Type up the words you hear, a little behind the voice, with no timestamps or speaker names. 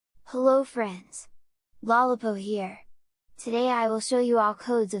Hello friends! Lollipo here! Today I will show you all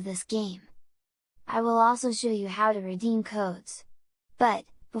codes of this game. I will also show you how to redeem codes. But,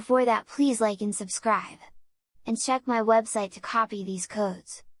 before that please like and subscribe! And check my website to copy these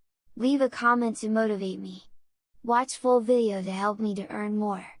codes. Leave a comment to motivate me. Watch full video to help me to earn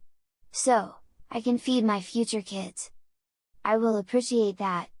more. So, I can feed my future kids. I will appreciate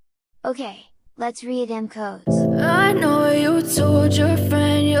that. Okay, let's redeem codes. I know you told your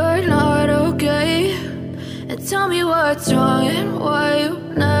friend you're not okay, and tell me what's wrong and why you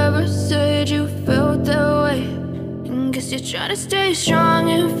never said you felt that way. And guess you're trying to stay strong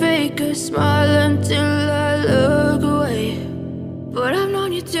and fake a smile until I look away. But I've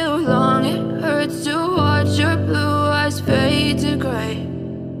known you too long, it hurts to watch your blue eyes fade to gray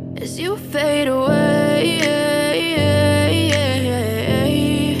as you fade away,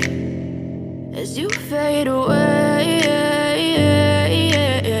 as you fade away.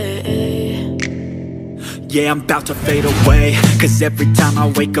 Yeah, I'm about to fade away, cause every time I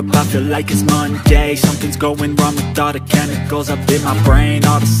wake up I feel like it's Monday. Something's going wrong with all the chemicals up in my brain.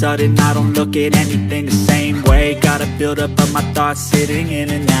 All of a sudden I don't look at anything the same way. Got a buildup of my thoughts sitting in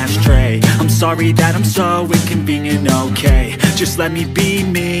an ashtray. I'm sorry that I'm so inconvenient, okay. Just let me be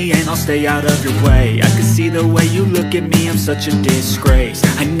me and I'll stay out of your way. I can see the way you look at me, I'm such a disgrace.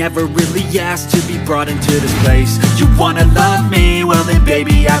 I never really asked to be brought into this place. You wanna love me? Well then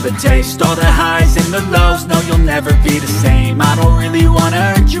baby I have a taste. All the highs and the lows, no you'll never be the same. I don't really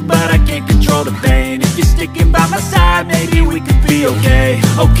wanna hurt you but I can't control the pain. If you're sticking by my side maybe we could be okay.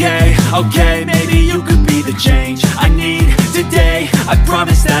 Okay, maybe you could be the change I need today. I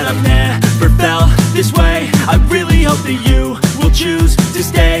promise that I've never felt this way. I really hope that you will choose